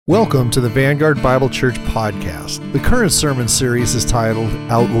Welcome to the Vanguard Bible Church podcast. The current sermon series is titled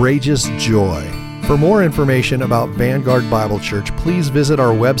Outrageous Joy. For more information about Vanguard Bible Church, please visit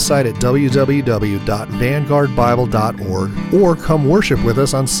our website at www.vanguardbible.org or come worship with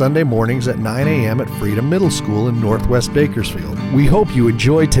us on Sunday mornings at 9 a.m. at Freedom Middle School in Northwest Bakersfield. We hope you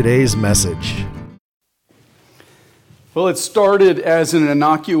enjoy today's message. Well, it started as an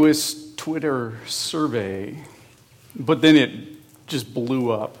innocuous Twitter survey, but then it just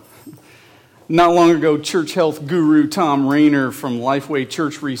blew up. Not long ago, church health guru Tom Rainer from Lifeway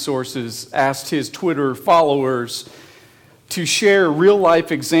Church Resources asked his Twitter followers to share real-life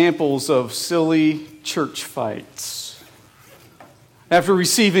examples of silly church fights. After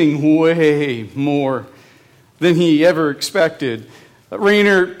receiving way more than he ever expected,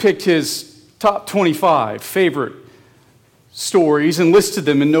 Rainer picked his top 25 favorite stories and listed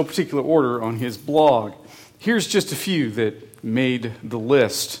them in no particular order on his blog. Here's just a few that made the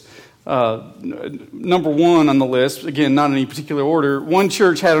list. Number one on the list, again, not in any particular order, one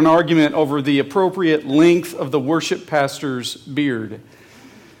church had an argument over the appropriate length of the worship pastor's beard.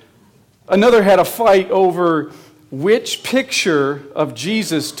 Another had a fight over which picture of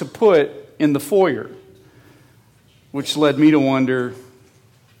Jesus to put in the foyer, which led me to wonder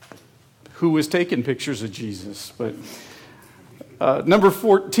who was taking pictures of Jesus. But number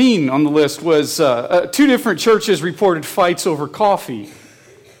 14 on the list was two different churches reported fights over coffee.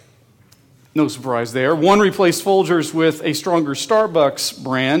 No surprise there. One replaced Folgers with a stronger Starbucks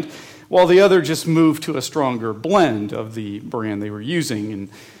brand, while the other just moved to a stronger blend of the brand they were using. And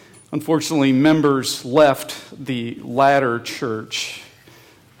unfortunately, members left the latter church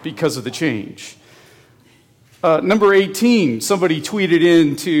because of the change. Number 18, somebody tweeted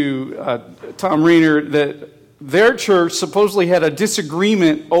in to Tom Rainer that their church supposedly had a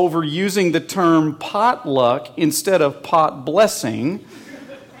disagreement over using the term potluck instead of pot blessing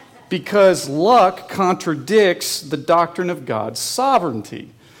because luck contradicts the doctrine of God's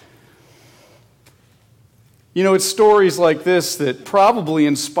sovereignty. You know, it's stories like this that probably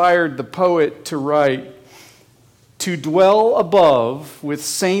inspired the poet to write, "To dwell above with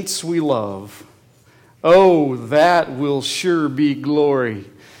saints we love, oh, that will sure be glory.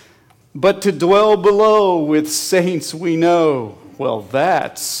 But to dwell below with saints we know, well,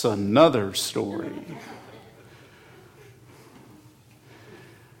 that's another story."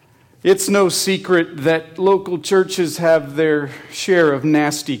 It's no secret that local churches have their share of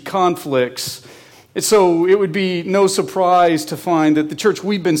nasty conflicts. So it would be no surprise to find that the church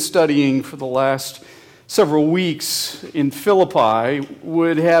we've been studying for the last several weeks in Philippi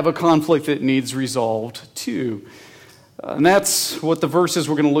would have a conflict that needs resolved too. And that's what the verses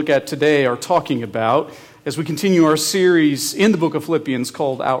we're going to look at today are talking about as we continue our series in the book of Philippians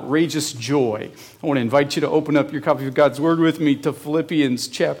called Outrageous Joy. I want to invite you to open up your copy of God's Word with me to Philippians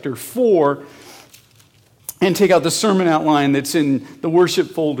chapter 4 and take out the sermon outline that's in the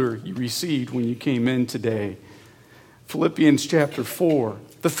worship folder you received when you came in today. Philippians chapter 4.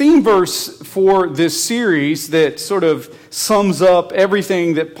 The theme verse for this series that sort of sums up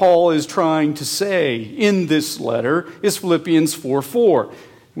everything that Paul is trying to say in this letter is Philippians 4:4,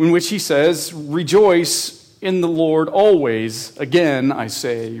 in which he says, "Rejoice in the Lord always. Again, I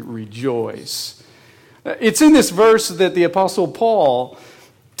say rejoice." It's in this verse that the Apostle Paul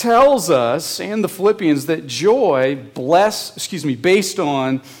tells us and the Philippians that joy, based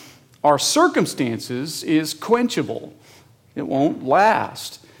on our circumstances, is quenchable. It won't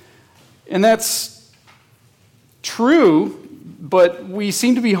last. And that's true, but we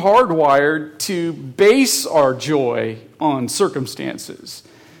seem to be hardwired to base our joy on circumstances.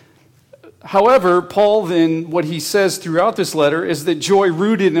 However, Paul then, what he says throughout this letter is that joy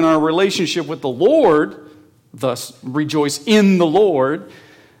rooted in our relationship with the Lord, thus rejoice in the Lord,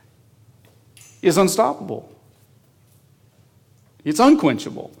 is unstoppable. It's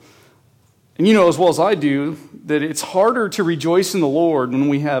unquenchable. And you know as well as I do that it's harder to rejoice in the Lord when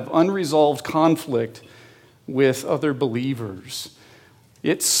we have unresolved conflict with other believers.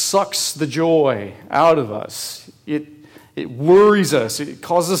 It sucks the joy out of us. It worries us. It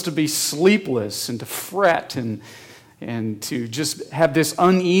causes us to be sleepless and to fret and to just have this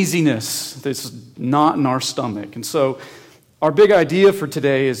uneasiness that's not in our stomach. And so our big idea for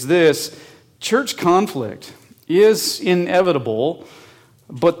today is this: church conflict is inevitable,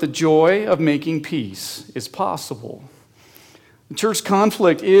 but the joy of making peace is possible. Church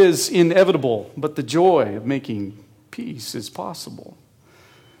conflict is inevitable, but the joy of making peace is possible.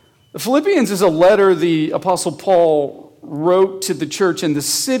 The Philippians is a letter the Apostle Paul wrote to the church in the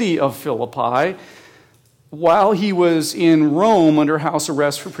city of Philippi while he was in Rome under house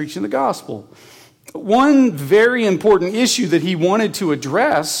arrest for preaching the gospel. One very important issue that he wanted to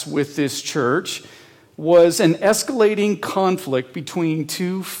address with this church was an escalating conflict between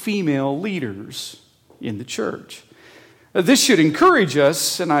two female leaders in the church. This should encourage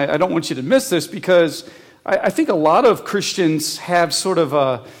us, and I don't want you to miss this, because I think a lot of Christians have sort of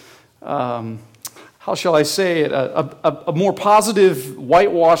a, how shall I say it, a more positive,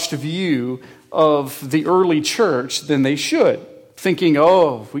 whitewashed view of the early church than they should, thinking,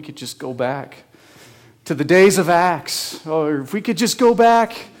 oh, if we could just go back to the days of Acts, or if we could just go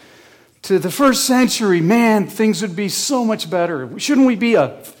back to the first century, man, things would be so much better. Shouldn't we be a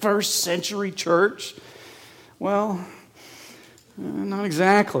first century church? Well, not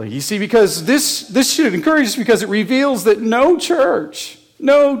exactly. You see, because this should encourage us, because it reveals that no church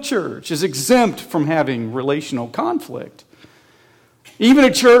is exempt from having relational conflict. Even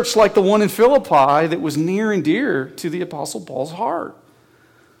a church like the one in Philippi that was near and dear to the Apostle Paul's heart.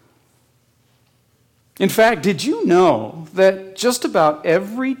 In fact, did you know that just about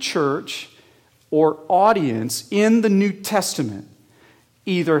every church or audience in the New Testament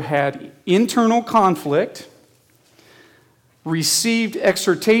either had internal conflict, received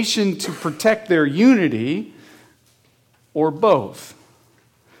exhortation to protect their unity, or both?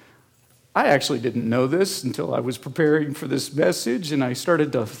 I actually didn't know this until I was preparing for this message, and I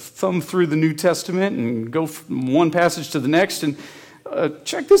started to thumb through the New Testament and go from one passage to the next. And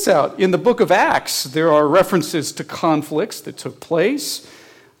check this out. In the book of Acts, there are references to conflicts that took place.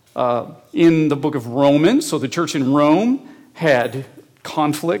 In the book of Romans, so the church in Rome had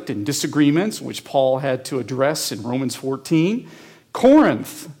conflict and disagreements, which Paul had to address in Romans 14.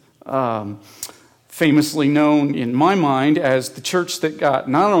 Corinth, famously known in my mind as the church that got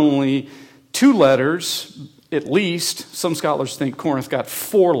not only 2 letters, at least, some scholars think Corinth got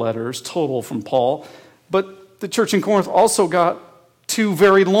 4 letters total from Paul, but the church in Corinth also got 2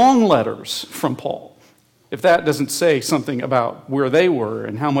 very long letters from Paul, if that doesn't say something about where they were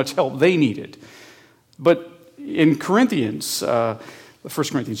and how much help they needed. But in Corinthians, 1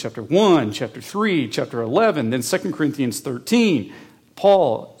 Corinthians chapter 1, chapter 3, chapter 11, then 2 Corinthians 13,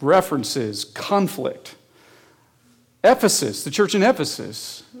 Paul references conflict. Ephesus, the church in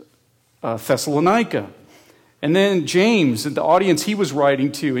Ephesus, Thessalonica, and then James, the audience he was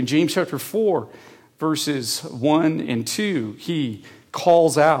writing to, in James chapter 4, verses 1 and 2, he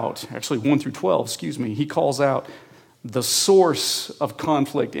calls out, actually 1 through 12, he calls out the source of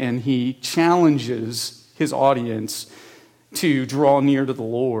conflict, and he challenges his audience to draw near to the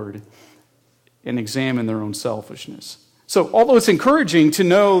Lord and examine their own selfishness. So, although it's encouraging to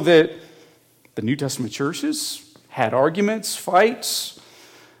know that the New Testament churches had arguments, fights,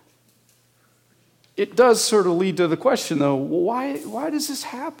 it does sort of lead to the question, though, why does this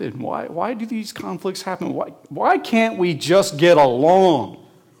happen? Why do these conflicts happen? Why can't we just get along?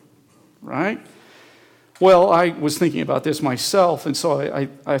 Right? Well, I was thinking about this myself, and so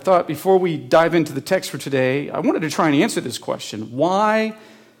I thought before we dive into the text for today, I wanted to try and answer this question. Why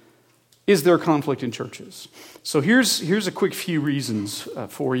is there conflict in churches? So here's a quick few reasons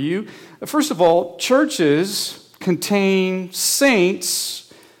for you. First of all, churches contain saints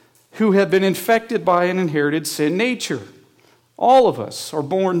who have been infected by an inherited sin nature. All of us are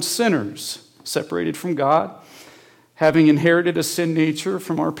born sinners, separated from God, having inherited a sin nature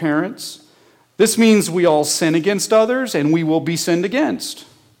from our parents. This means we all sin against others, and we will be sinned against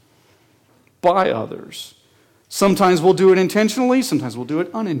by others. Sometimes we'll do it intentionally, sometimes we'll do it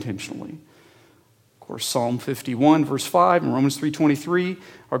unintentionally. Of course, Psalm 51, verse 5, and Romans 3:23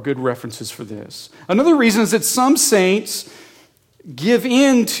 are good references for this. Another reason is that some saints give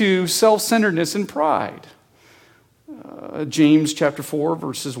in to self-centeredness and pride. James chapter 4,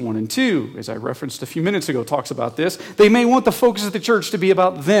 verses 1 and 2, as I referenced a few minutes ago, talks about this. They may want the focus of the church to be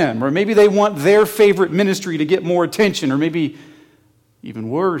about them, or maybe they want their favorite ministry to get more attention, or maybe even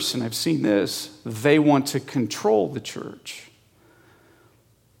worse, and I've seen this, they want to control the church.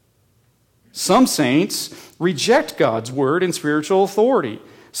 Some saints reject God's word and spiritual authority.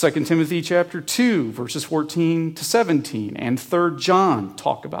 2 Timothy chapter 2, verses 14 to 17, and 3 John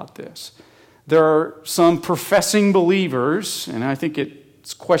talk about this. There are some professing believers, and I think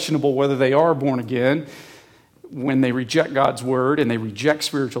it's questionable whether they are born again, when they reject God's word and they reject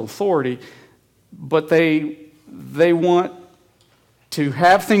spiritual authority, but they want to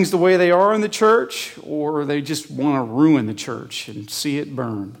have things the way they are in the church, or they just want to ruin the church and see it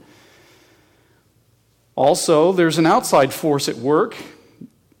burn. Also, there's an outside force at work.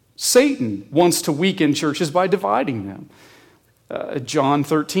 Satan wants to weaken churches by dividing them. John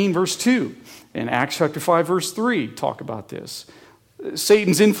 13, verse 2, and Acts chapter 5, verse 3 talk about this.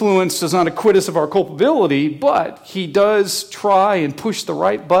 Satan's influence does not acquit us of our culpability, but he does try and push the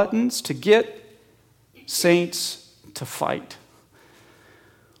right buttons to get saints to fight.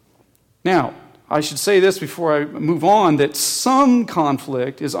 Now, I should say this before I move on, that some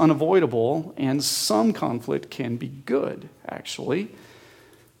conflict is unavoidable and some conflict can be good, actually,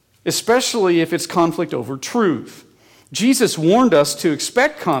 especially if it's conflict over truth. Jesus warned us to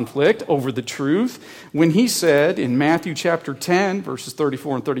expect conflict over the truth when he said in Matthew chapter 10, verses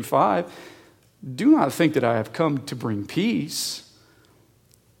 34 and 35, "Do not think that I have come to bring peace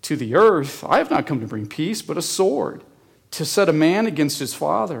to the earth. I have not come to bring peace, but a sword, to set a man against his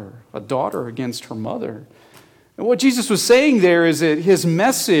father, a daughter against her mother." And what Jesus was saying there is that his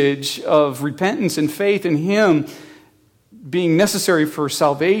message of repentance and faith in him being necessary for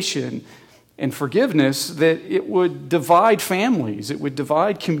salvation and forgiveness, that it would divide families, it would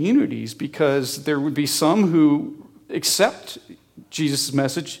divide communities, because there would be some who accept Jesus'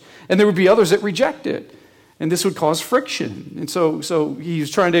 message and there would be others that reject it. And this would cause friction. And so he's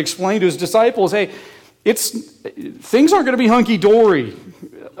trying to explain to his disciples, hey, things aren't going to be hunky-dory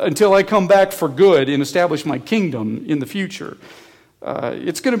until I come back for good and establish my kingdom in the future.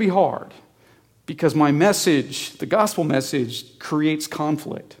 It's going to be hard because my message, the gospel message, creates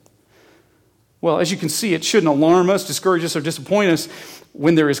conflict. Well, as you can see, it shouldn't alarm us, discourage us, or disappoint us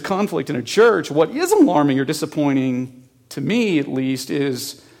when there is conflict in a church. What is alarming or disappointing, to me at least,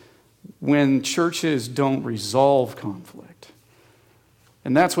 is when churches don't resolve conflict.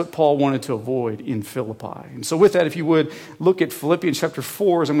 And that's what Paul wanted to avoid in Philippi. And so with that, if you would, look at Philippians chapter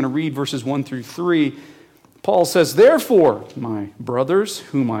 4, as I'm going to read verses 1 through 3. Paul says, "Therefore, my brothers,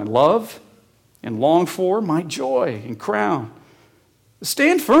 whom I love and long for, my joy and crown,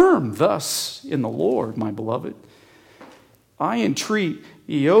 stand firm thus in the Lord, my beloved. I entreat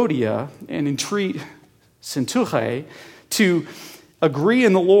Euodia and entreat Syntyche to agree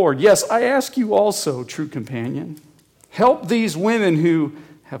in the Lord. Yes, I ask you also, true companion, help these women who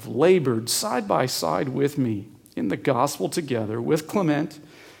have labored side by side with me in the gospel together with Clement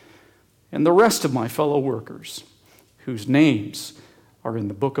and the rest of my fellow workers, whose names are in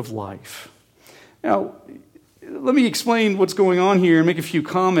the book of life." Now, let me explain what's going on here and make a few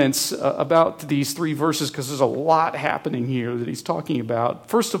comments about these three verses, because there's a lot happening here that he's talking about.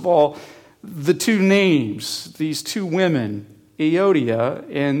 First of all, the two names, these two women, Euodia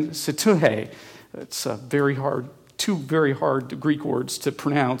and Syntyche. It's two very hard Greek words to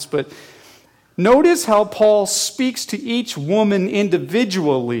pronounce, but notice how Paul speaks to each woman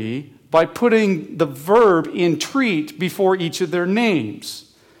individually by putting the verb entreat before each of their names.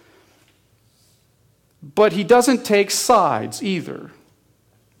 But he doesn't take sides either.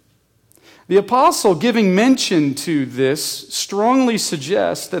 The apostle, giving mention to this, strongly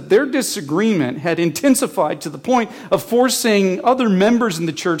suggests that their disagreement had intensified to the point of forcing other members in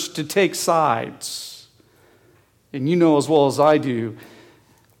the church to take sides. And you know as well as I do,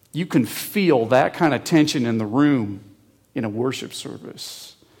 you can feel that kind of tension in the room in a worship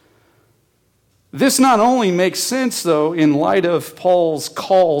service. This not only makes sense, though, in light of Paul's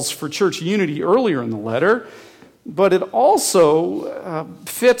calls for church unity earlier in the letter, but it also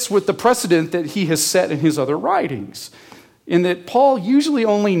fits with the precedent that he has set in his other writings, in that Paul usually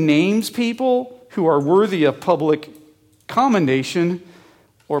only names people who are worthy of public commendation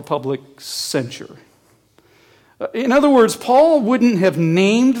or public censure. In other words, Paul wouldn't have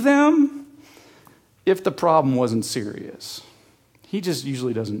named them if the problem wasn't serious. He just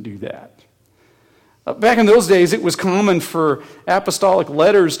usually doesn't do that. Back in those days, it was common for apostolic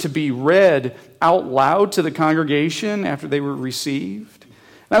letters to be read out loud to the congregation after they were received.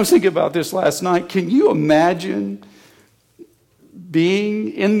 And I was thinking about this last night. Can you imagine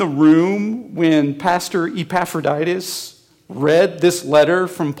being in the room when Pastor Epaphroditus read this letter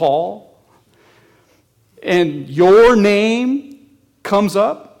from Paul, and your name comes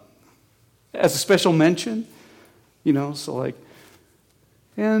up as a special mention?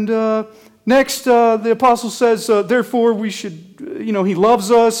 Next, the apostle says, therefore we should, he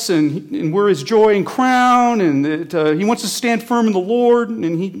loves us and we're his joy and crown, and that he wants us to stand firm in the Lord, and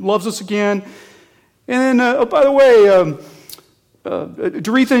he loves us again. And then, by the way,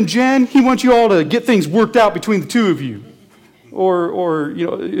 Doretha and Jen, he wants you all to get things worked out between the two of you. Or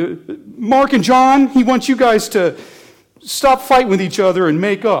Mark and John, he wants you guys to stop fighting with each other and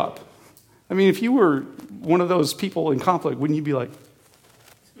make up. I mean, if you were one of those people in conflict, wouldn't you be like,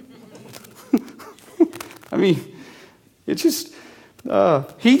 I mean, he just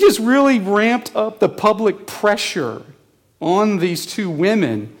really ramped up the public pressure on these two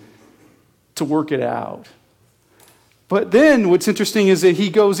women to work it out. But then what's interesting is that he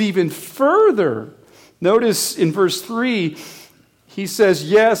goes even further. Notice in verse 3, he says,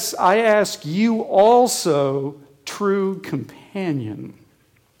 yes, I ask you also, true companion.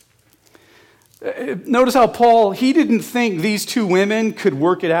 Notice how Paul, he didn't think these two women could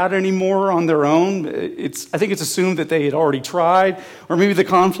work it out anymore on their own. I think it's assumed that they had already tried, or maybe the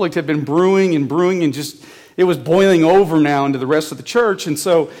conflict had been brewing and just, it was boiling over now into the rest of the church. And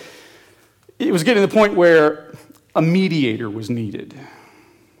so it was getting to the point where a mediator was needed.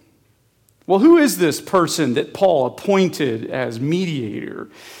 Well, who is this person that Paul appointed as mediator?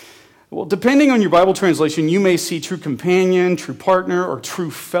 Well, depending on your Bible translation, you may see true companion, true partner, or true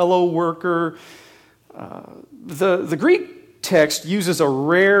fellow worker. The Greek text uses a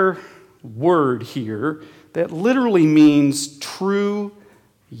rare word here that literally means true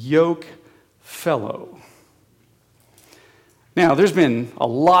yoke fellow. Now, there's been a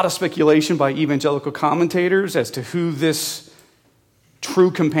lot of speculation by evangelical commentators as to who this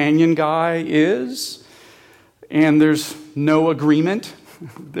true companion guy is, and there's no agreement.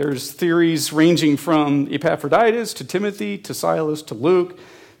 There's theories ranging from Epaphroditus to Timothy to Silas to Luke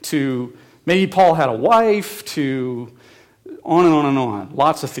to maybe Paul had a wife to on and on and on.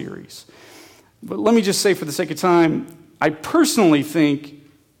 Lots of theories. But let me just say for the sake of time, I personally think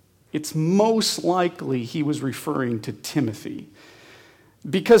it's most likely he was referring to Timothy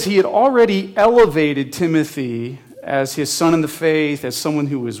because he had already elevated Timothy as his son in the faith, as someone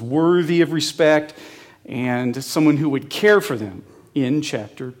who was worthy of respect and someone who would care for them. In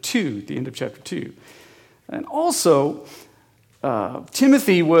chapter 2, the end of chapter 2. And also,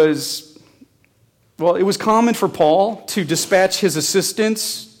 Timothy was, well, it was common for Paul to dispatch his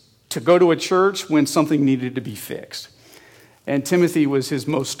assistants to go to a church when something needed to be fixed. And Timothy was his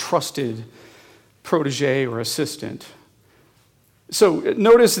most trusted protege or assistant. So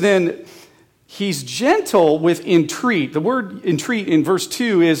notice then, he's gentle with entreat. The word entreat in verse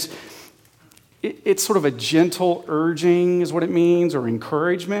 2 is, it's sort of a gentle urging is what it means, or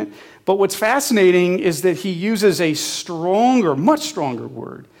encouragement. But what's fascinating is that he uses a stronger, much stronger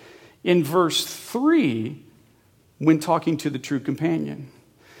word in verse 3 when talking to the true companion.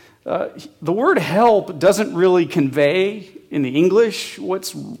 The word help doesn't really convey in the English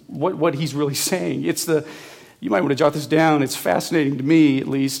what he's really saying. You might want to jot this down. It's fascinating to me, at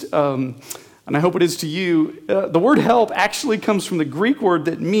least, and I hope it is to you. The word help actually comes from the Greek word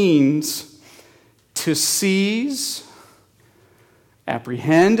that means to seize,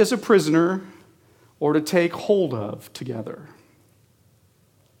 apprehend as a prisoner, or to take hold of together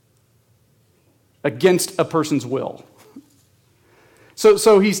against a person's will.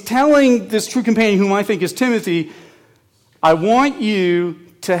 So he's telling this true companion, whom I think is Timothy, I want you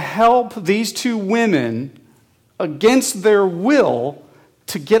to help these two women against their will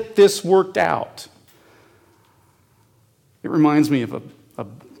to get this worked out. It reminds me of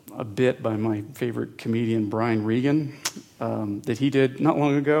a bit by my favorite comedian, Brian Regan, that he did not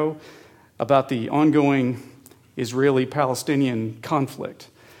long ago about the ongoing Israeli-Palestinian conflict.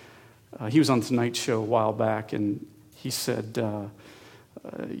 He was on the Tonight Show a while back, and he said,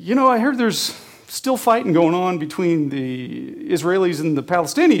 I heard there's still fighting going on between the Israelis and the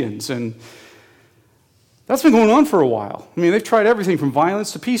Palestinians, and that's been going on for a while. I mean, they've tried everything from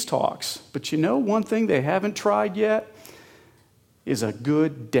violence to peace talks, but one thing they haven't tried yet is a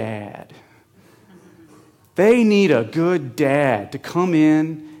good dad. They need a good dad to come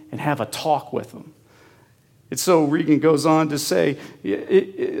in and have a talk with them. And so Regan goes on to say,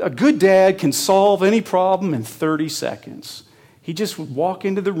 a good dad can solve any problem in 30 seconds. He just would walk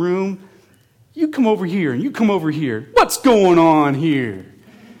into the room, you come over here and you come over here. What's going on here?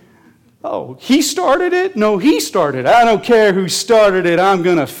 Oh, he started it? No, he started it. I don't care who started it. I'm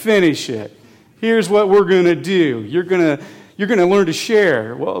going to finish it. Here's what we're going to do. You're going to learn to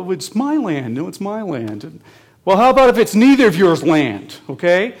share. Well, it's my land. No, it's my land. Well, how about if it's neither of yours land?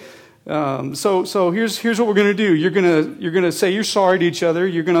 Okay? So here's what we're going to do. You're going to say you're sorry to each other.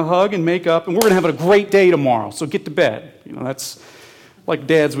 You're going to hug and make up, and we're going to have a great day tomorrow. So get to bed. That's like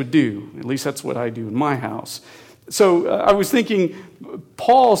dads would do. At least that's what I do in my house. So I was thinking,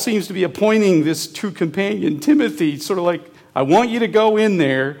 Paul seems to be appointing this true companion, Timothy, sort of like, I want you to go in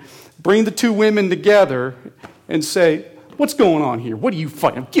there, bring the two women together, and say, what's going on here? What are you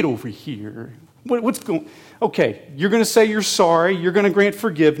fighting? Get over here. What's going on? Okay, you're going to say you're sorry. You're going to grant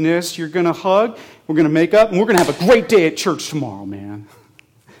forgiveness. You're going to hug. We're going to make up, and we're going to have a great day at church tomorrow, man.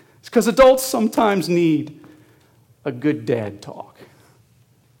 It's because adults sometimes need a good dad talk.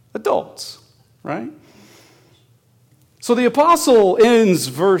 Adults, right? So the apostle ends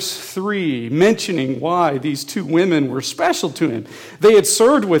verse 3 mentioning why these two women were special to him. They had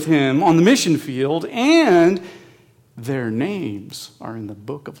served with him on the mission field, and their names are in the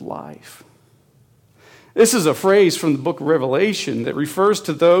book of life. This is a phrase from the book of Revelation that refers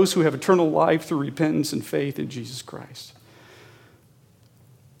to those who have eternal life through repentance and faith in Jesus Christ.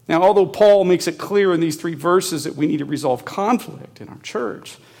 Now, although Paul makes it clear in these 3 verses that we need to resolve conflict in our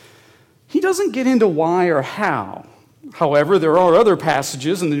church, he doesn't get into why or how. However, there are other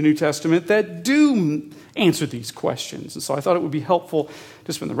passages in the New Testament that do answer these questions. And so I thought it would be helpful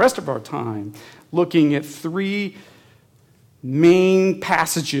to spend the rest of our time looking at 3 main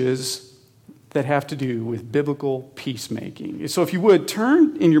passages that have to do with biblical peacemaking. So if you would,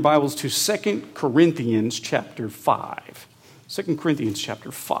 turn in your Bibles to 2 Corinthians chapter 5. 2 Corinthians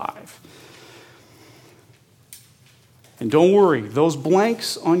chapter 5. And don't worry, those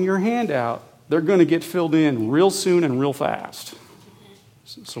blanks on your handout, they're going to get filled in real soon and real fast.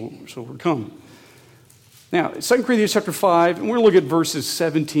 So we're coming. Now, 2 Corinthians chapter 5, and we're going to look at verses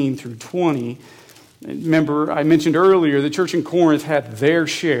 17 through 20. Remember, I mentioned earlier the church in Corinth had their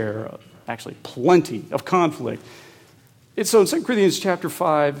share, actually plenty, of conflict. So in 2 Corinthians chapter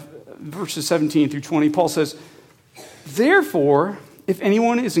 5, verses 17 through 20, Paul says, "Therefore, if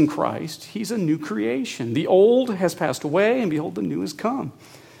anyone is in Christ, he's a new creation. The old has passed away, and behold, the new has come.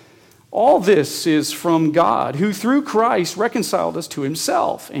 All this is from God, who through Christ reconciled us to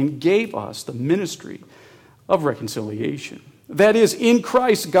himself and gave us the ministry of reconciliation. That is, in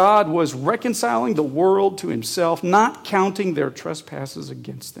Christ, God was reconciling the world to himself, not counting their trespasses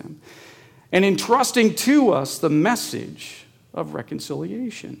against them, and entrusting to us the message of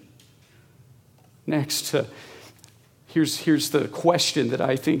reconciliation." Next, here's the question that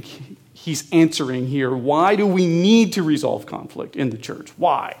I think he's answering here. Why do we need to resolve conflict in the church?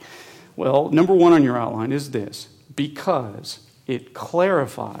 Why? Well, number 1 on your outline is this: because it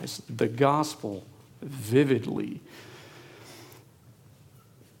clarifies the gospel vividly.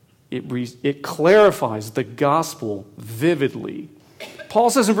 It clarifies the gospel vividly. Paul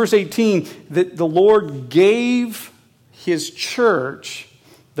says in verse 18 that the Lord gave his church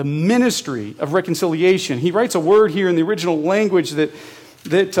the ministry of reconciliation. He writes a word here in the original language that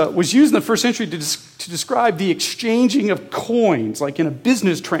was used in the first century to describe the exchanging of coins, like in a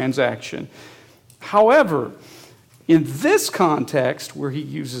business transaction. However, in this context where he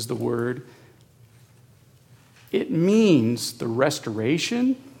uses the word, it means the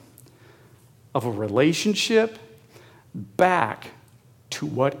restoration of a relationship back to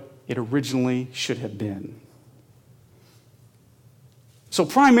what it originally should have been. So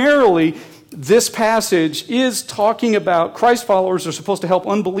primarily, this passage is talking about Christ followers are supposed to help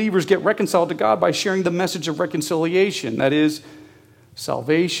unbelievers get reconciled to God by sharing the message of reconciliation. That is,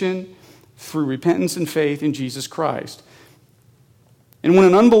 salvation through repentance and faith in Jesus Christ. And when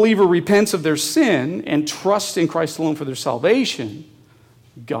an unbeliever repents of their sin and trusts in Christ alone for their salvation,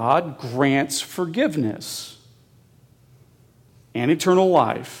 God grants forgiveness and eternal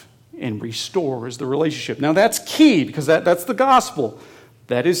life and restores the relationship. Now that's key, because that's the gospel.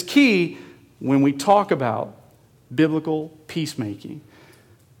 That is key when we talk about biblical peacemaking.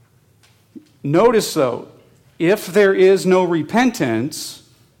 Notice, though, if there is no repentance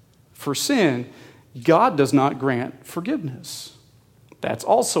for sin, God does not grant forgiveness. That's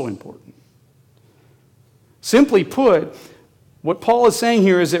also important. Simply put, what Paul is saying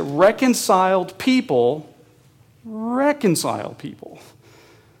here is that reconciled people reconcile people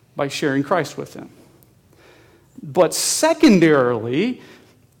by sharing Christ with them. But secondarily,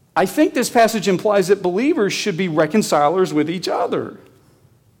 I think this passage implies that believers should be reconcilers with each other.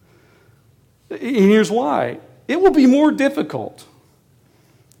 And here's why. It will be more difficult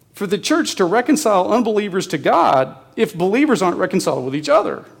for the church to reconcile unbelievers to God if believers aren't reconciled with each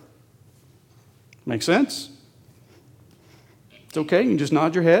other. Make sense? It's okay, you can just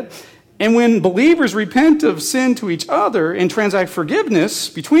nod your head. And when believers repent of sin to each other and transact forgiveness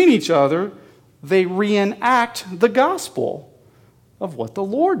between each other, they reenact the gospel of what the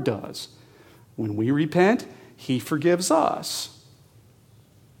Lord does. When we repent, he forgives us.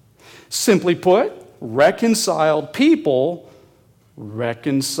 Simply put, reconciled people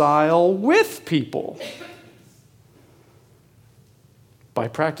reconcile with people by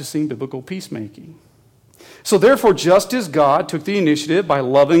practicing biblical peacemaking. So therefore, just as God took the initiative by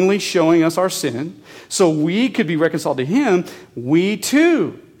lovingly showing us our sin, so we could be reconciled to him, we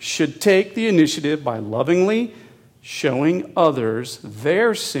too should take the initiative by lovingly showing others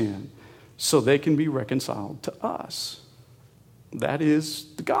their sin so they can be reconciled to us. That is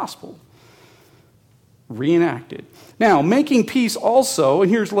the gospel. Reenacted. Now, making peace also,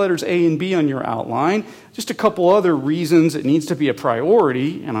 and here's letters A and B on your outline, just a couple other reasons it needs to be a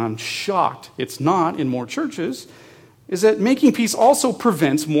priority, and I'm shocked it's not in more churches, is that making peace also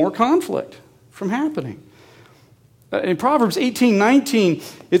prevents more conflict from happening. In Proverbs 18:19,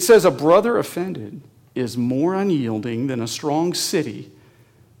 it says, "A brother offended is more unyielding than a strong city,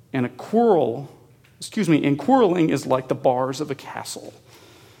 and quarreling is like the bars of a castle."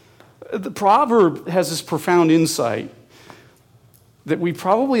 The proverb has this profound insight that we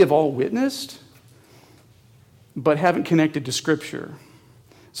probably have all witnessed, but haven't connected to Scripture.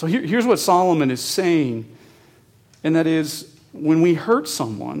 So here's what Solomon is saying, and that is, when we hurt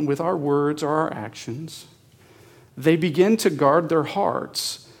someone with our words or our actions, they begin to guard their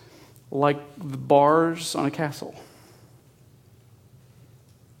hearts like the bars on a castle.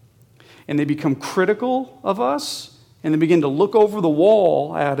 And they become critical of us, and they begin to look over the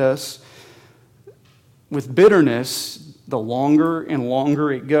wall at us with bitterness the longer and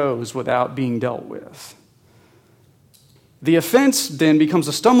longer it goes without being dealt with. The offense then becomes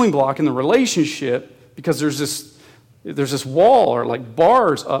a stumbling block in the relationship because there's this wall or like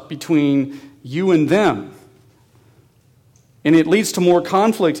bars up between you and them. And it leads to more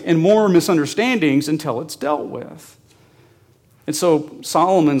conflict and more misunderstandings until it's dealt with. And so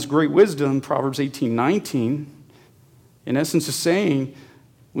Solomon's great wisdom, Proverbs 18:19, in essence is saying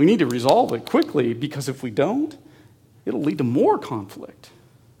we need to resolve it quickly, because if we don't, it'll lead to more conflict.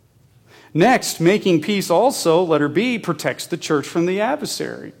 Next, making peace also, letter B, protects the church from the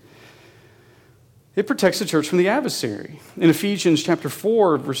adversary. It protects the church from the adversary. In Ephesians chapter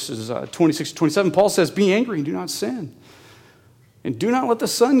 4, verses 26 to 27, Paul says, "Be angry and do not sin. And do not let the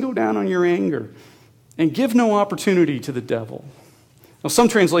sun go down on your anger. And give no opportunity to the devil." Now, some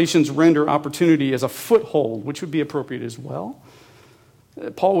translations render opportunity as a foothold, which would be appropriate as well.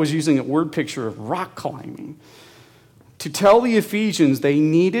 Paul was using a word picture of rock climbing to tell the Ephesians they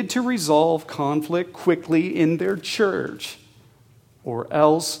needed to resolve conflict quickly in their church, or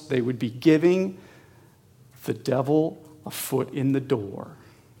else they would be giving the devil a foot in the door.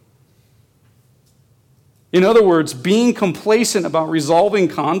 In other words, being complacent about resolving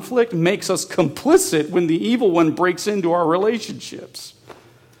conflict makes us complicit when the evil one breaks into our relationships.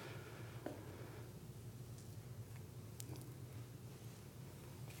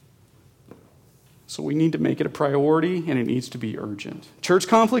 So we need to make it a priority, and it needs to be urgent. Church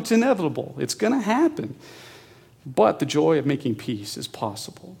conflict's inevitable. It's going to happen. But the joy of making peace is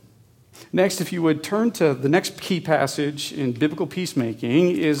possible. Next, if you would turn to the next key passage in biblical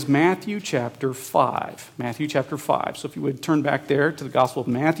peacemaking is Matthew chapter 5. Matthew chapter 5. So if you would turn back there to the Gospel of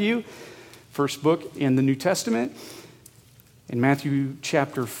Matthew, first book in the New Testament. In Matthew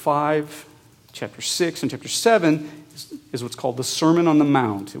chapter 5, chapter 6, and chapter 7 is what's called the Sermon on the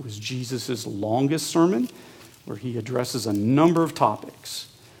Mount. It was Jesus' longest sermon, where he addresses a number of topics,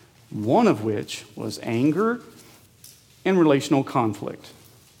 one of which was anger and relational conflict.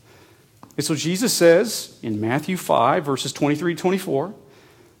 And so Jesus says in Matthew 5, verses 23 to 24,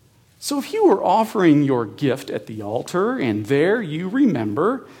 "So if you are offering your gift at the altar, and there you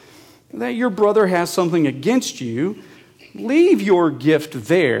remember that your brother has something against you, leave your gift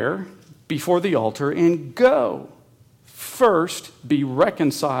there before the altar and go. First be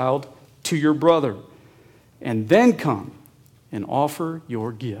reconciled to your brother, and then come and offer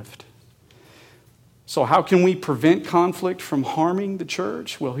your gift." So how can we prevent conflict from harming the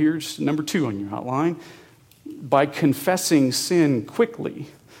church? Well, here's number 2 on your outline. By confessing sin quickly.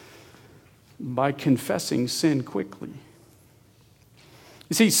 By confessing sin quickly.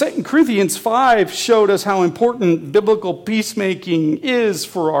 You see, 2 Corinthians 5 showed us how important biblical peacemaking is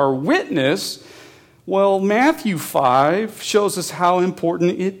for our witness. Well, Matthew 5 shows us how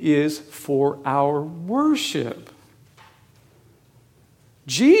important it is for our worship.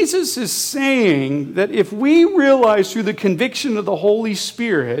 Jesus is saying that if we realize through the conviction of the Holy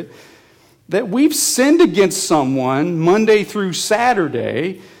Spirit that we've sinned against someone Monday through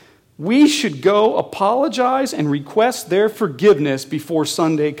Saturday, we should go apologize and request their forgiveness before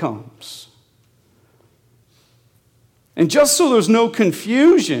Sunday comes. And just so there's no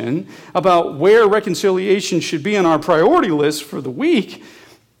confusion about where reconciliation should be on our priority list for the week,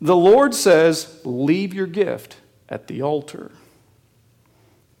 the Lord says, leave your gift at the altar.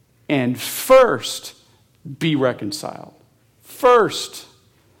 And first, be reconciled. First.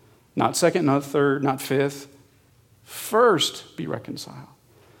 Not second, not third, not fifth. First, be reconciled.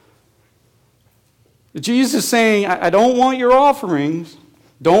 Jesus is saying, I don't want your offerings.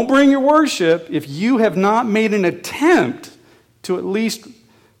 Don't bring your worship if you have not made an attempt to at least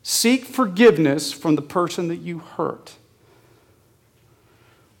seek forgiveness from the person that you hurt.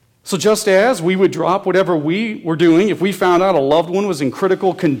 So just as we would drop whatever we were doing if we found out a loved one was in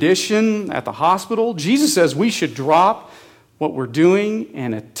critical condition at the hospital, Jesus says we should drop what we're doing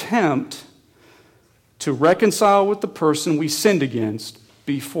and attempt to reconcile with the person we sinned against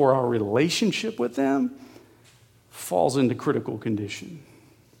before our relationship with them falls into critical condition.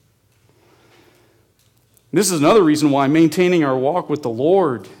 This is another reason why maintaining our walk with the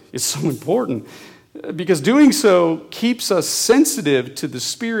Lord is so important. because doing so keeps us sensitive to the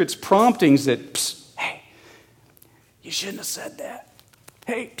Spirit's promptings that, psst, hey, you shouldn't have said that.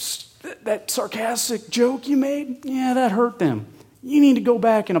 Hey, psst, that sarcastic joke you made, yeah, that hurt them. You need to go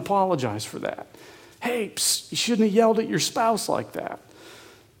back and apologize for that. Hey, psst, you shouldn't have yelled at your spouse like that.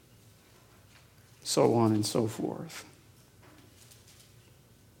 So on and so forth.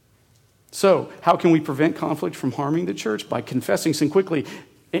 So, how can we prevent conflict from harming the church? By confessing sin quickly.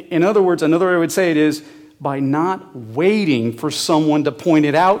 In other words, another way I would say it is by not waiting for someone to point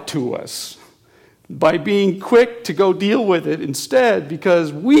it out to us. By being quick to go deal with it instead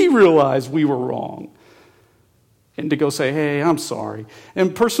because we realize we were wrong. And to go say, hey, I'm sorry.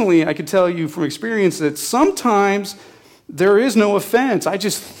 And personally, I can tell you from experience that sometimes there is no offense. I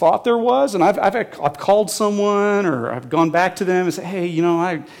just thought there was, and I've called someone or I've gone back to them and said, hey,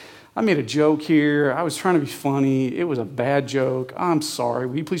 I made a joke here. I was trying to be funny. It was a bad joke. I'm sorry.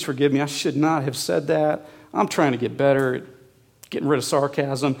 Will you please forgive me? I should not have said that. I'm trying to get better at getting rid of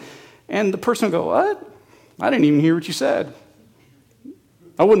sarcasm. And the person will go, what? I didn't even hear what you said.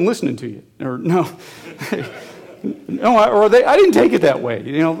 I wasn't listening to you. Or no. I didn't take it that way.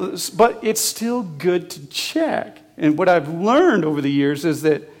 But it's still good to check. And what I've learned over the years is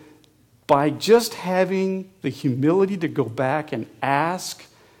that by just having the humility to go back and ask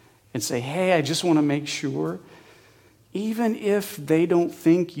and say, hey, I just want to make sure, even if they don't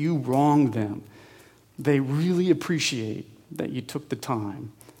think you wronged them, they really appreciate that you took the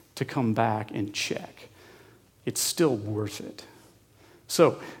time to come back and check. It's still worth it.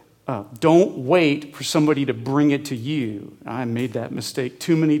 So don't wait for somebody to bring it to you. I made that mistake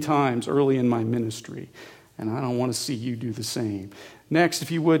too many times early in my ministry, and I don't want to see you do the same. Next,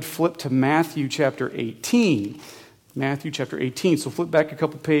 if you would, flip to Matthew chapter 18. Matthew chapter 18. So flip back a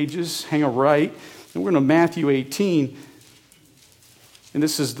couple pages, hang a right, and we're going to Matthew 18. And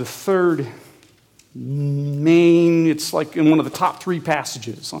this is the third main, it's like in one of the top 3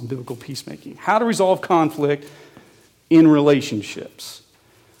 passages on biblical peacemaking. How to resolve conflict in relationships.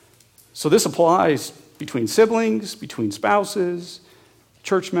 So this applies between siblings, between spouses,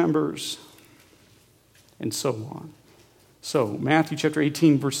 church members, and so on. So, Matthew chapter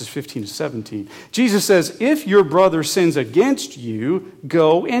 18, verses 15 to 17. Jesus says, if your brother sins against you,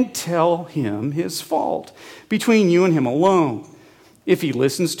 go and tell him his fault between you and him alone. If he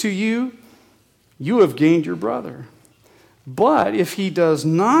listens to you, you have gained your brother. But if he does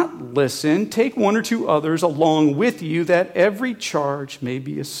not listen, take 1 or 2 others along with you, that every charge may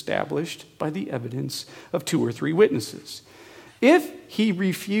be established by the evidence of 2 or 3 witnesses. If he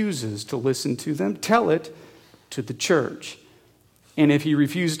refuses to listen to them, tell it to the church. And if he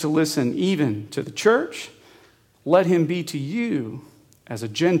refuses to listen even to the church, let him be to you as a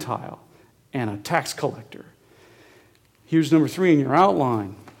Gentile and a tax collector. Here's number 3 in your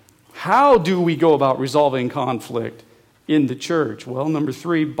outline. How do we go about resolving conflict in the church? Well, number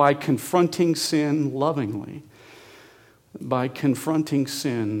 3, by confronting sin lovingly. By confronting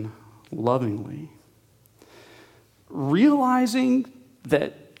sin lovingly. Realizing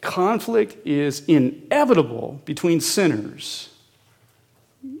that conflict is inevitable between sinners,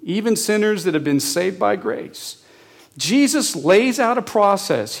 even sinners that have been saved by grace. Jesus lays out a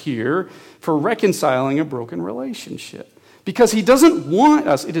process here for reconciling a broken relationship because he doesn't want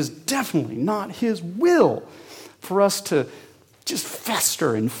us, it is definitely not his will for us to just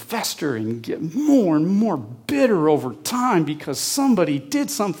fester and get more and more bitter over time because somebody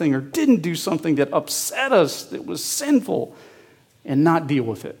did something or didn't do something that upset us, that was sinful, and not deal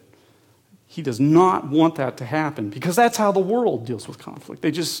with it. He does not want that to happen because that's how the world deals with conflict. They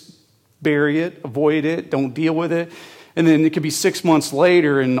just bury it, avoid it, don't deal with it. And then it could be 6 months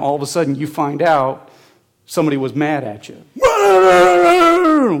later and all of a sudden you find out somebody was mad at you.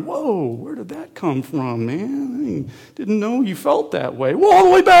 Whoa, where did that come from, man? I didn't know you felt that way. Well, all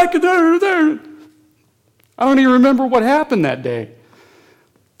the way back there. I don't even remember what happened that day.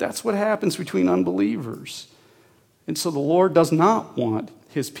 That's what happens between unbelievers. And so the Lord does not want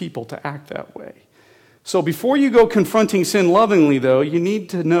his people to act that way. So before you go confronting sin lovingly, though, you need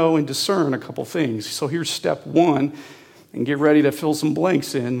to know and discern a couple things. So here's step 1, and get ready to fill some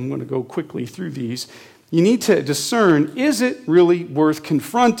blanks in. I'm going to go quickly through these. You need to discern, is it really worth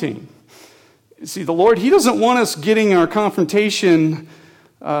confronting? See, the Lord, he doesn't want us getting our confrontation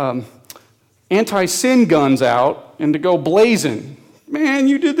anti-sin guns out and to go blazing. Man,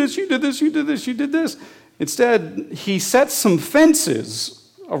 you did this, you did this, you did this, you did this. Instead, he sets some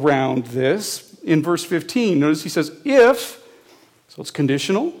fences around this in verse 15. Notice he says, if, so it's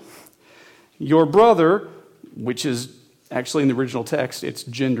conditional, your brother, which is actually in the original text, it's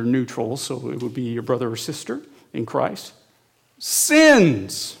gender neutral, so it would be your brother or sister in Christ,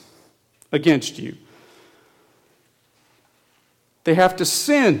 sins against you. they have to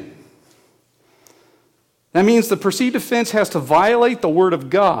sin. That means the perceived offense has to violate the Word of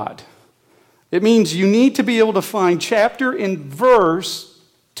God. It means you need to be able to find chapter and verse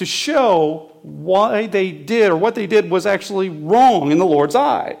to show why they did or what they did was actually wrong in the Lord's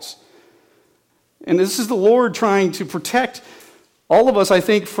eyes. And this is the Lord trying to protect all of us, I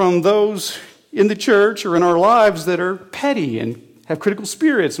think, from those in the church or in our lives that are petty and have critical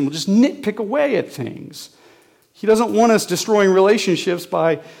spirits and will just nitpick away at things. He doesn't want us destroying relationships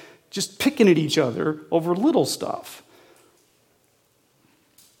by just picking at each other over little stuff.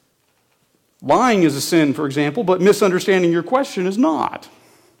 Lying is a sin, for example, but misunderstanding your question is not.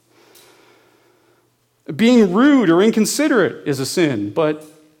 Being rude or inconsiderate is a sin, but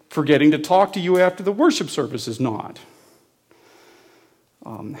forgetting to talk to you after the worship service is not.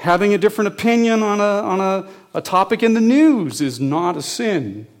 Having a different opinion on a topic in the news is not a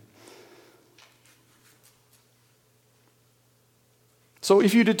sin. So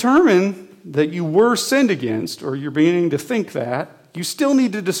if you determine that you were sinned against, or you're beginning to think that, you still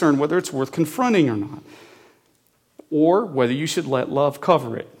need to discern whether it's worth confronting or not, or whether you should let love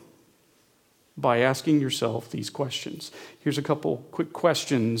cover it by asking yourself these questions. Here's a couple quick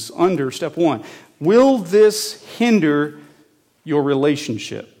questions under step 1. Will this hinder your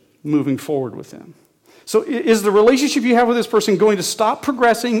relationship moving forward with them? So is the relationship you have with this person going to stop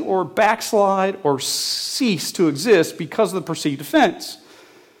progressing or backslide or cease to exist because of the perceived offense?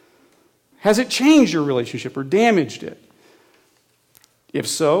 Has it changed your relationship or damaged it? If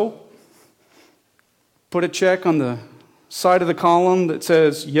so, put a check on the side of the column that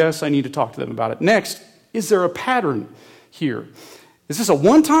says, yes, I need to talk to them about it. Next, is there a pattern here? Is this a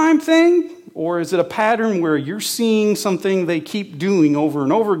one-time thing, or is it a pattern where you're seeing something they keep doing over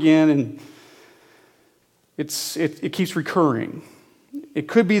and over again and it keeps recurring? It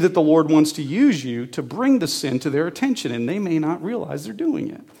could be that the Lord wants to use you to bring the sin to their attention, and they may not realize they're doing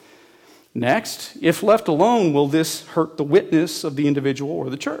it. Next, if left alone, will this hurt the witness of the individual or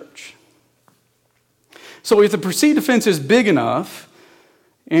the church? So if the perceived offense is big enough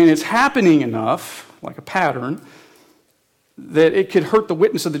and it's happening enough, like a pattern, that it could hurt the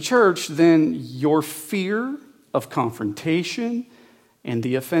witness of the church, then your fear of confrontation and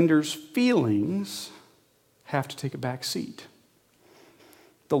the offender's feelings have to take a back seat.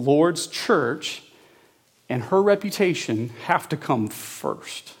 The Lord's church and her reputation have to come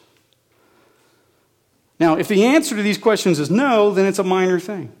first. Now, if the answer to these questions is no, then it's a minor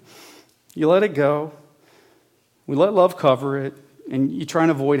thing. You let it go. We let love cover it, and you try and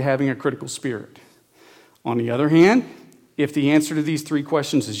avoid having a critical spirit. On the other hand, if the answer to these 3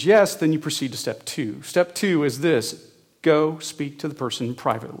 questions is yes, then you proceed to step 2. Step 2 is this: go speak to the person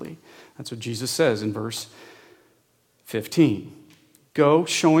privately. That's what Jesus says in verse 15. Go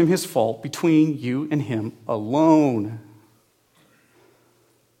show him his fault between you and him alone.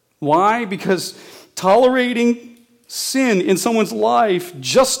 Why? Because tolerating sin in someone's life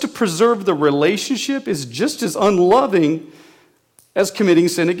just to preserve the relationship is just as unloving as committing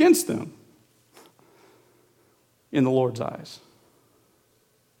sin against them in the Lord's eyes.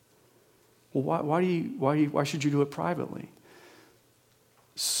 Well, why should you do it privately?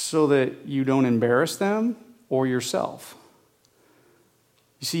 So that you don't embarrass them or yourself.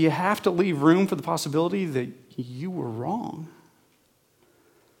 You see, you have to leave room for the possibility that you were wrong.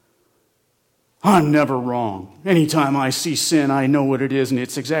 I'm never wrong. Anytime I see sin, I know what it is, and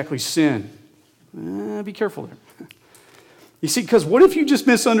it's exactly sin. Be careful there. You see, because what if you just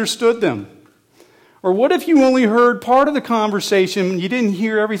misunderstood them? Or what if you only heard part of the conversation and you didn't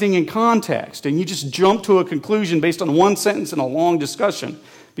hear everything in context, and you just jumped to a conclusion based on one sentence in a long discussion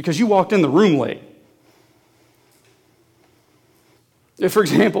because you walked in the room late? If, for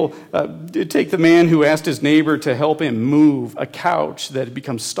example, take the man who asked his neighbor to help him move a couch that had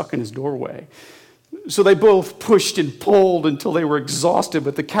become stuck in his doorway. So they both pushed and pulled until they were exhausted,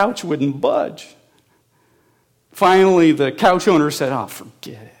 but the couch wouldn't budge. Finally, the couch owner said,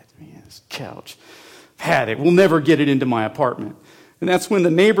 forget it, man, this couch. I've had it. We'll never get it into my apartment. And that's when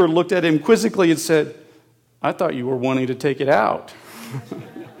the neighbor looked at him quizzically and said, I thought you were wanting to take it out.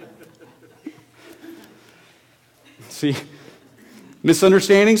 See,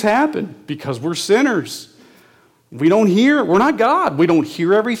 misunderstandings happen because we're sinners. We're not God. We don't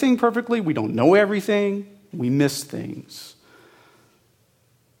hear everything perfectly. We don't know everything. We miss things.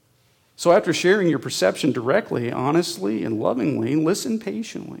 So after sharing your perception directly, honestly, and lovingly, listen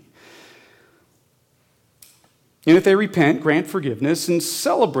patiently. And if they repent, grant forgiveness and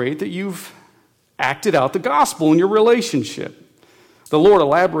celebrate that you've acted out the gospel in your relationship. The Lord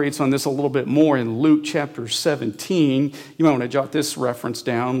elaborates on this a little bit more in Luke chapter 17. You might want to jot this reference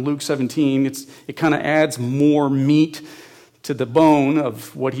down. Luke 17, it kind of adds more meat to the bone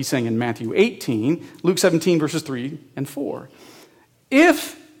of what he's saying in Matthew 18, Luke 17, verses 3 and 4.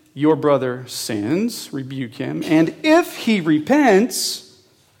 If your brother sins, rebuke him, and if he repents,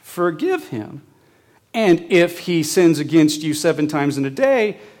 forgive him. And if he sins against you 7 times in a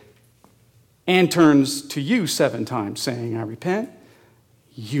day and turns to you 7 times saying, I repent,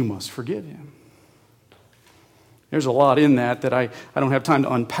 you must forgive him. There's a lot in that I don't have time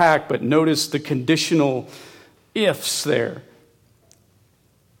to unpack, but notice the conditional ifs there.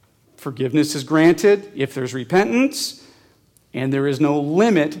 Forgiveness is granted if there's repentance, and there is no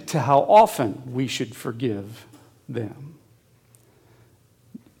limit to how often we should forgive them.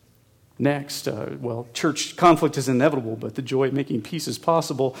 Next, church conflict is inevitable, but the joy of making peace is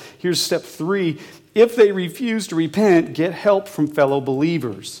possible. Here's step 3. If they refuse to repent, get help from fellow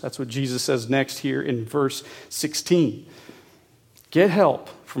believers. That's what Jesus says next here in verse 16. Get help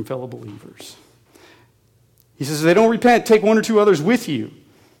from fellow believers. He says, if they don't repent, take 1 or 2 others with you.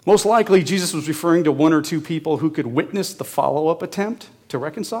 Most likely, Jesus was referring to 1 or 2 people who could witness the follow-up attempt to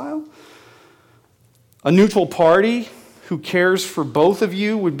reconcile. A neutral party who cares for both of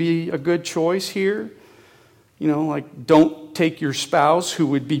you would be a good choice here. Don't take your spouse who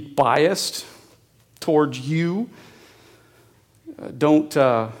would be biased towards you. Don't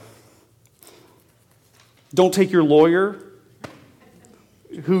take your lawyer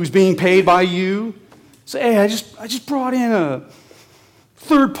who's being paid by you. Say, hey, I just brought in a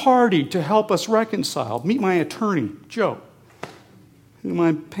third party to help us reconcile. Meet my attorney, Joe, whom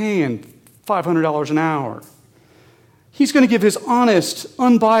I'm paying $500 an hour. He's going to give his honest,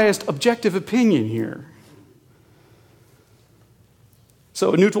 unbiased, objective opinion here.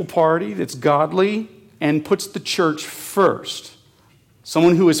 So a neutral party that's godly and puts the church first.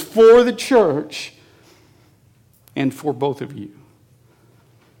 Someone who is for the church and for both of you.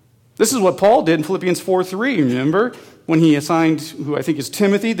 This is what Paul did in Philippians 4:3, remember? When he assigned, who I think is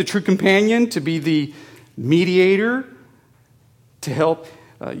Timothy, the true companion, to be the mediator, to help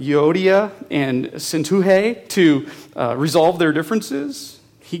Euodia and Syntyche to resolve their differences.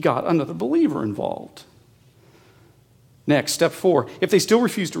 He got another believer involved. Next, step 4. If they still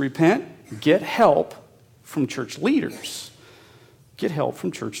refuse to repent, get help from church leaders. Get help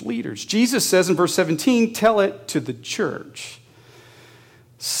from church leaders. Jesus says in verse 17, tell it to the church.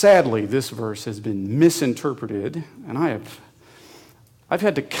 Sadly, this verse has been misinterpreted, and I've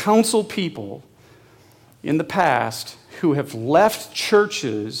had to counsel people in the past who have left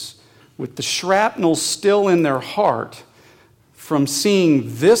churches with the shrapnel still in their heart from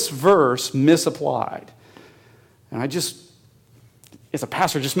seeing this verse misapplied. And as a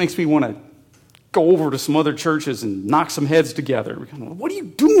pastor, it just makes me want to go over to some other churches and knock some heads together. What are you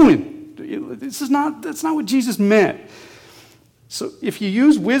doing? That's not what Jesus meant. So if you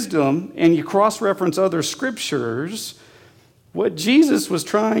use wisdom and you cross-reference other scriptures, what Jesus was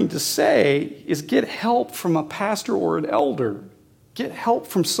trying to say is get help from a pastor or an elder. Get help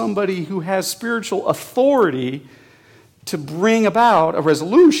from somebody who has spiritual authority to bring about a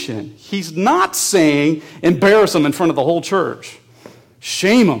resolution. He's not saying embarrass them in front of the whole church.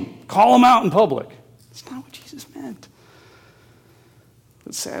 Shame them. Call them out in public. That's not what Jesus meant.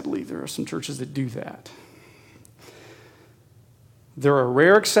 But sadly, there are some churches that do that. There are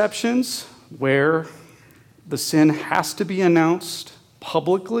rare exceptions where the sin has to be announced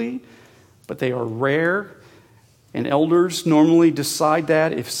publicly, but they are rare, and elders normally decide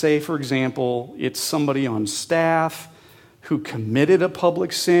that if, say, for example, it's somebody on staff who committed a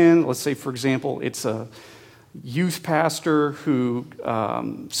public sin. Let's say, for example, it's a youth pastor who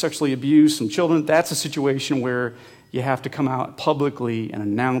sexually abused some children. That's a situation where you have to come out publicly and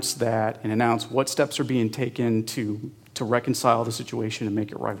announce that and announce what steps are being taken to reconcile the situation and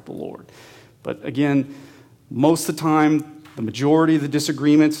make it right with the Lord. But again, most of the time, the majority of the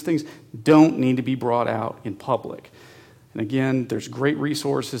disagreements, things don't need to be brought out in public. And again, there's great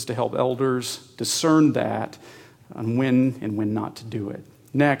resources to help elders discern that on when and when not to do it.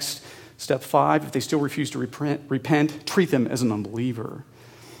 Next, step 5, if they still refuse to repent, treat them as an unbeliever.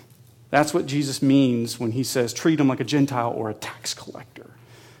 That's what Jesus means when he says treat them like a Gentile or a tax collector.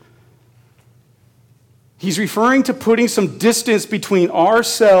 He's referring to putting some distance between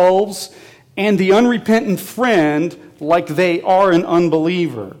ourselves and the unrepentant friend like they are an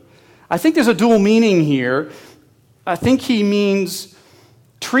unbeliever. I think there's a dual meaning here. I think he means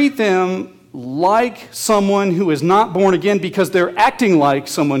treat them like someone who is not born again because they're acting like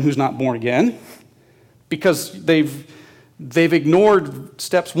someone who's not born again because they've ignored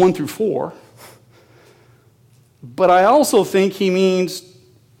steps 1 through 4. But I also think he means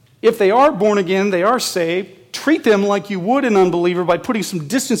if they are born again, they are saved, treat them like you would an unbeliever by putting some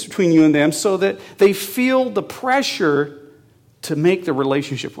distance between you and them so that they feel the pressure to make the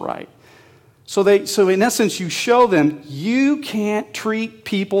relationship right. So in essence, you show them you can't treat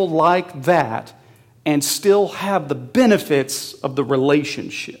people like that and still have the benefits of the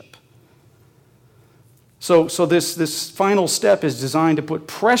relationship. So this final step is designed to put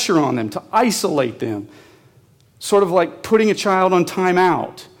pressure on them, to isolate them, sort of like putting a child on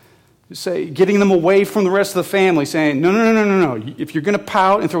timeout. Say, getting them away from the rest of the family, saying, no. If you're going to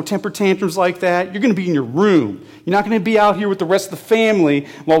pout and throw temper tantrums like that, you're going to be in your room. You're not going to be out here with the rest of the family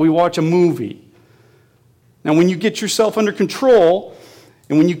while we watch a movie. Now, when you get yourself under control,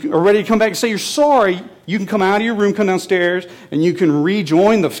 and when you are ready to come back and say you're sorry, you can come out of your room, come downstairs, and you can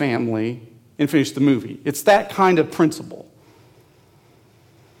rejoin the family and finish the movie. It's that kind of principle.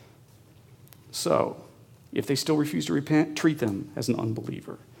 So, if they still refuse to repent, treat them as an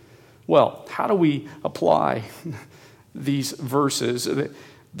unbeliever. Well, how do we apply these verses?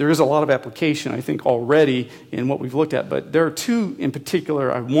 There is a lot of application, I think, already in what we've looked at, but there are two in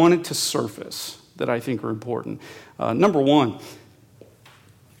particular I wanted to surface that I think are important. Number one,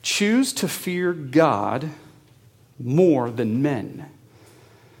 choose to fear God more than men.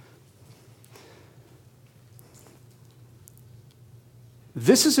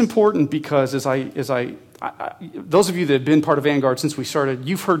 This is important because as I those of you that have been part of Vanguard since we started,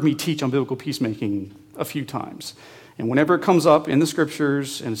 you've heard me teach on biblical peacemaking a few times. And whenever it comes up in the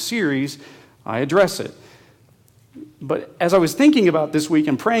scriptures in a series, I address it. But as I was thinking about this week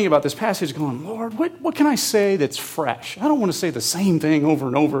and praying about this passage, going, Lord, what can I say that's fresh? I don't want to say the same thing over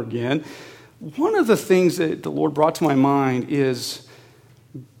and over again. One of the things that the Lord brought to my mind is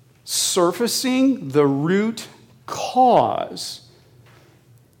surfacing the root cause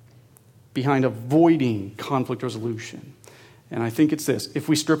behind avoiding conflict resolution. And I think it's this. If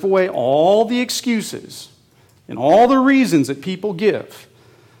we strip away all the excuses and all the reasons that people give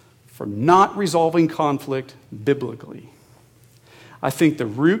for not resolving conflict biblically, I think the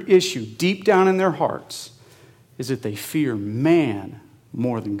root issue deep down in their hearts is that they fear man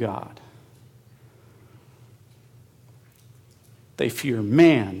more than God. They fear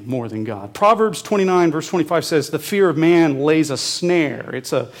man more than God. Proverbs 29 verse 25 says, the fear of man lays a snare.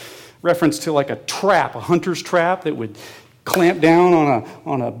 It's a reference to like a trap, a hunter's trap that would clamp down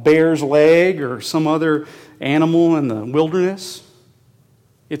on a bear's leg or some other animal in the wilderness.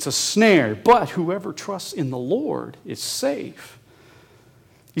 It's a snare, but whoever trusts in the Lord is safe.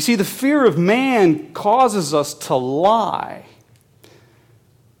 You see, the fear of man causes us to lie.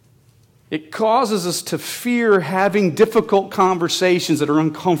 It causes us to fear having difficult conversations that are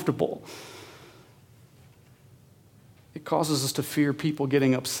uncomfortable. It causes us to fear people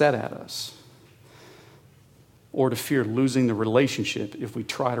getting upset at us, or to fear losing the relationship if we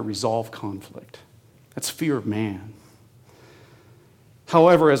try to resolve conflict. That's fear of man.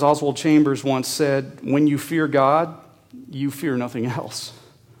 However, as Oswald Chambers once said, when you fear God, you fear nothing else.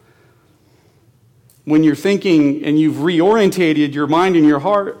 When you're thinking and you've reorientated your mind and your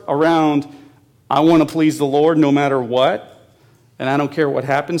heart around, I want to please the Lord no matter what, and I don't care what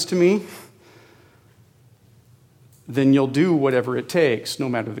happens to me, then you'll do whatever it takes, no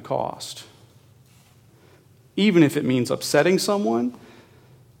matter the cost. Even if it means upsetting someone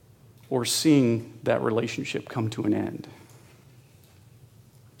or seeing that relationship come to an end.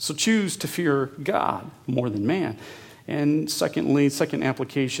 So choose to fear God more than man. And secondly, second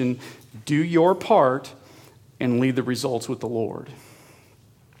application, do your part and leave the results with the Lord.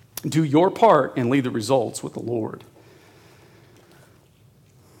 Do your part and leave the results with the Lord.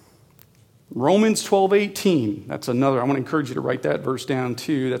 Romans 12:18, that's another, I want to encourage you to write that verse down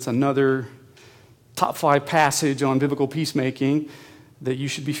too. That's another top 5 passage on biblical peacemaking that you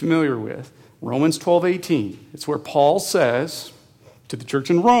should be familiar with. Romans 12:18, it's where Paul says to the church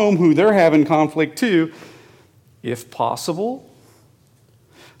in Rome, who they're having conflict too, if possible,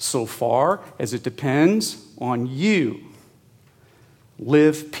 so far as it depends on you,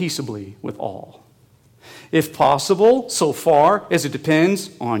 live peaceably with all. If possible, so far as it depends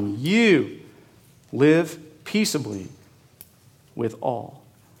on you, live peaceably with all.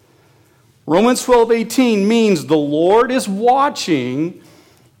 Romans 12:18 means the Lord is watching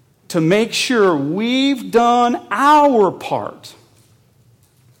to make sure we've done our part.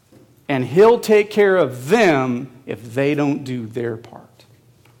 And He'll take care of them if they don't do their part.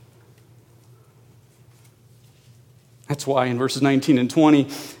 That's why in verses 19 and 20,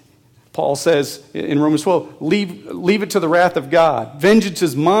 Paul says in Romans 12, leave it to the wrath of God. Vengeance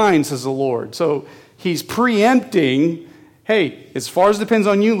is mine, says the Lord. So he's preempting, hey, as far as it depends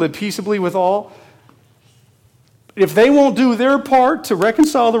on you, live peaceably with all. If they won't do their part to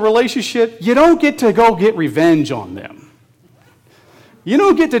reconcile the relationship, you don't get to go get revenge on them. You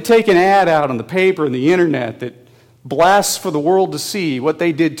don't get to take an ad out on the paper and the internet that blasts for the world to see what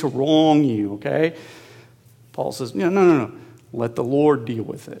they did to wrong you, okay? Paul says, no. Let the Lord deal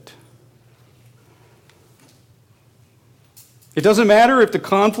with it. It doesn't matter if the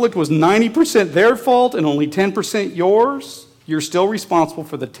conflict was 90% their fault and only 10% yours. You're still responsible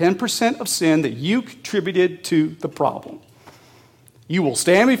for the 10% of sin that you contributed to the problem. You will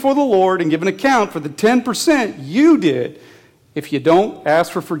stand before the Lord and give an account for the 10% you did if you don't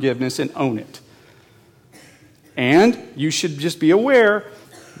ask for forgiveness and own it. And you should just be aware,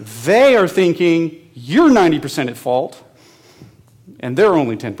 they are thinking you're 90% at fault and they're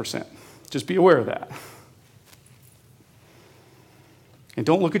only 10%. Just be aware of that. And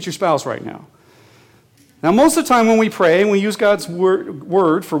don't look at your spouse right now. Now, most of the time when we pray and we use God's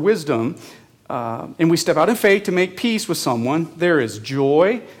word for wisdom, and we step out in faith to make peace with someone, there is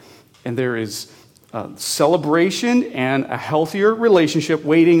joy and there is celebration and a healthier relationship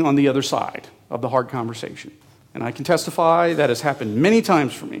waiting on the other side of the hard conversation. And I can testify that has happened many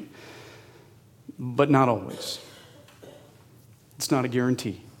times for me, but not always. It's not a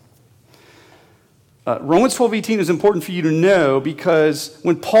guarantee. Romans 12:18 is important for you to know because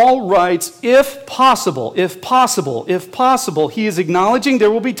when Paul writes, if possible, he is acknowledging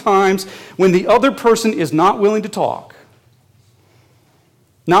there will be times when the other person is not willing to talk,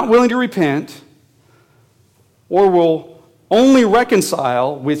 not willing to repent, or will only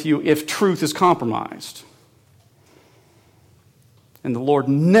reconcile with you if truth is compromised. And the Lord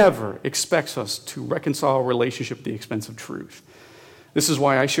never expects us to reconcile a relationship at the expense of truth. This is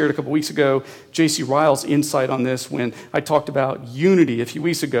why I shared a couple weeks ago J.C. Ryle's insight on this when I talked about unity a few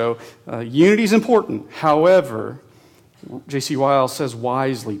weeks ago. Unity is important. However, J.C. Ryle says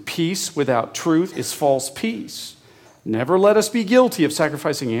wisely, peace without truth is false peace. Never let us be guilty of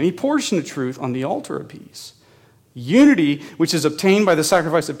sacrificing any portion of truth on the altar of peace. Unity, which is obtained by the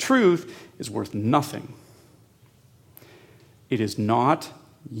sacrifice of truth, is worth nothing. It is not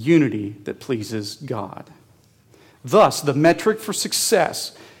unity that pleases God. Thus, the metric for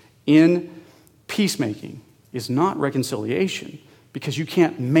success in peacemaking is not reconciliation, because you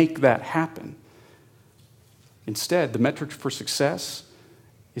can't make that happen. Instead, the metric for success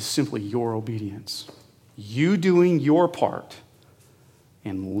is simply your obedience. You doing your part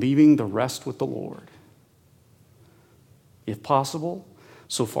and leaving the rest with the Lord. If possible,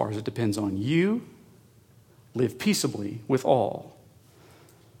 so far as it depends on you, live peaceably with all.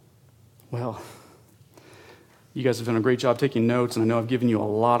 Well, you guys have done a great job taking notes, and I know I've given you a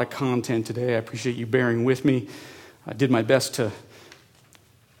lot of content today. I appreciate you bearing with me. I did my best to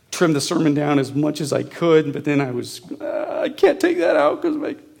trim the sermon down as much as I could, but then I can't take that out because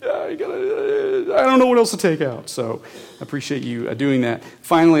I don't know what else to take out. So I appreciate you doing that.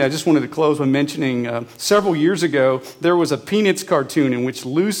 Finally, I just wanted to close by mentioning several years ago, there was a Peanuts cartoon in which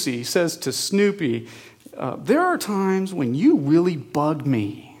Lucy says to Snoopy, there are times when you really bug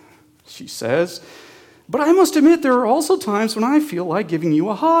me, she says. But I must admit, there are also times when I feel like giving you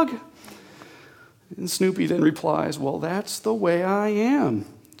a hug. And Snoopy then replies, well, that's the way I am.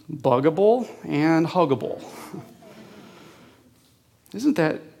 Buggable and huggable. Isn't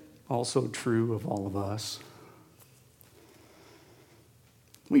that also true of all of us?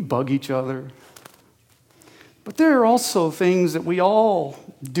 We bug each other. But there are also things that we all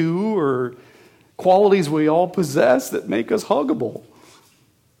do or qualities we all possess that make us huggable.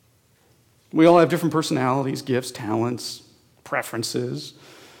 We all have different personalities, gifts, talents, preferences.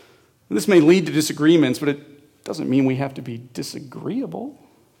 And this may lead to disagreements, but it doesn't mean we have to be disagreeable.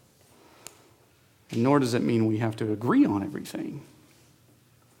 And nor does it mean we have to agree on everything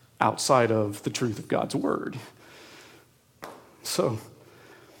outside of the truth of God's word. So,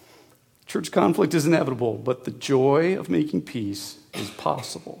 church conflict is inevitable, but the joy of making peace is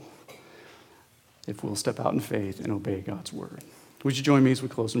possible if we'll step out in faith and obey God's word. Would you join me as we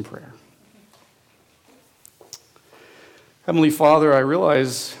close in prayer? Heavenly Father, I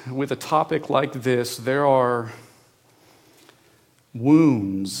realize with a topic like this, there are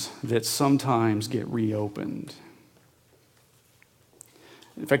wounds that sometimes get reopened.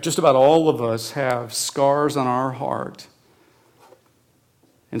 In fact, just about all of us have scars on our heart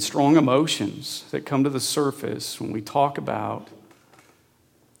and strong emotions that come to the surface when we talk about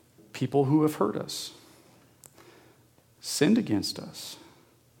people who have hurt us, sinned against us,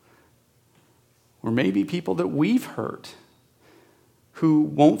 or maybe people that we've hurt who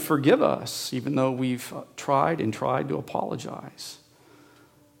won't forgive us, even though we've tried to apologize.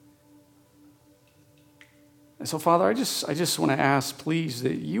 And so, Father, I just want to ask, please,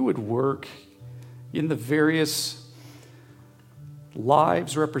 that you would work in the various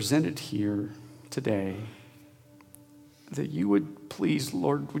lives represented here today, that you would, please,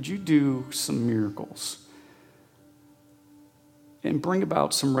 Lord, would you do some miracles and bring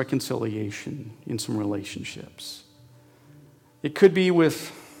about some reconciliation in some relationships. It could be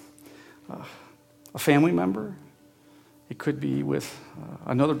with a family member. It could be with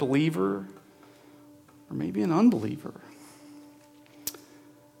another believer, or maybe an unbeliever.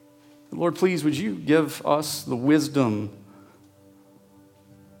 Lord, please, would you give us the wisdom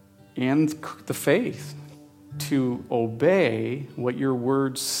and the faith to obey what your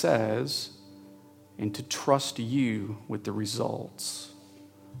word says and to trust you with the results,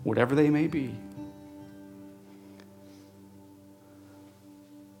 whatever they may be.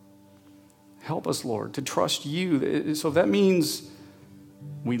 Help us, Lord, to trust you. So that means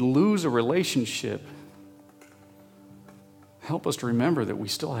we lose a relationship. Help us to remember that we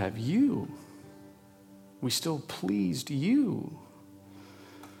still have you. We still pleased you.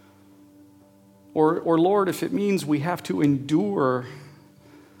 Or Lord, if it means we have to endure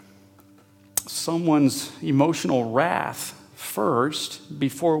someone's emotional wrath first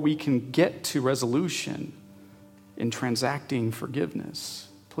before we can get to resolution in transacting forgiveness,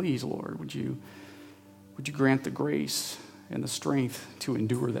 please, Lord, would you grant the grace and the strength to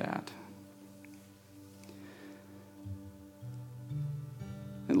endure that?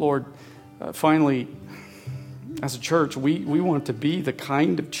 And Lord, finally, as a church, we want to be the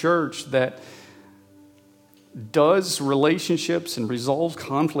kind of church that does relationships and resolves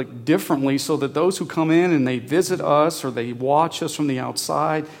conflict differently so that those who come in and they visit us or they watch us from the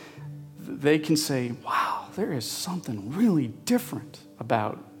outside, they can say, wow, there is something really different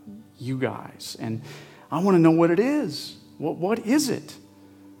about you guys. And I want to know what it is. What is it?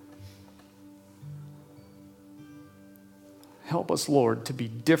 Help us, Lord, to be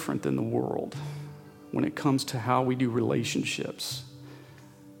different than the world when it comes to how we do relationships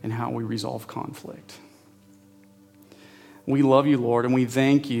and how we resolve conflict. We love you, Lord, and we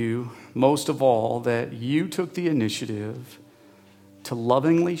thank you most of all that you took the initiative to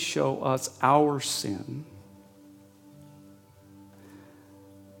lovingly show us our sin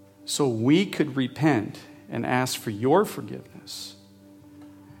so we could repent and ask for your forgiveness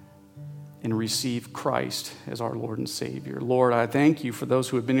and receive Christ as our Lord and Savior. Lord, I thank you for those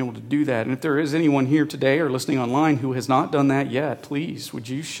who have been able to do that. And if there is anyone here today or listening online who has not done that yet, please, would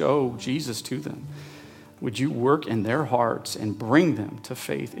you show Jesus to them? Would you work in their hearts and bring them to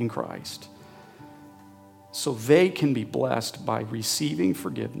faith in Christ so they can be blessed by receiving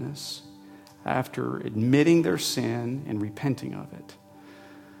forgiveness after admitting their sin and repenting of it,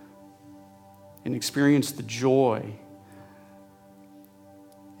 and experience the joy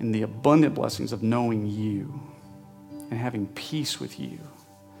and the abundant blessings of knowing you and having peace with you.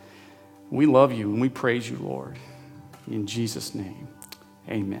 We love you and we praise you, Lord. In Jesus' name,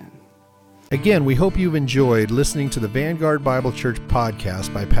 amen. Again, we hope you've enjoyed listening to the Vanguard Bible Church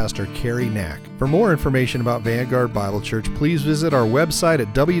podcast by Pastor Cary Knack. For more information about Vanguard Bible Church, please visit our website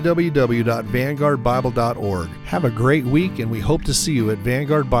at www.vanguardbible.org. Have a great week, and we hope to see you at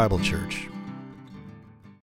Vanguard Bible Church.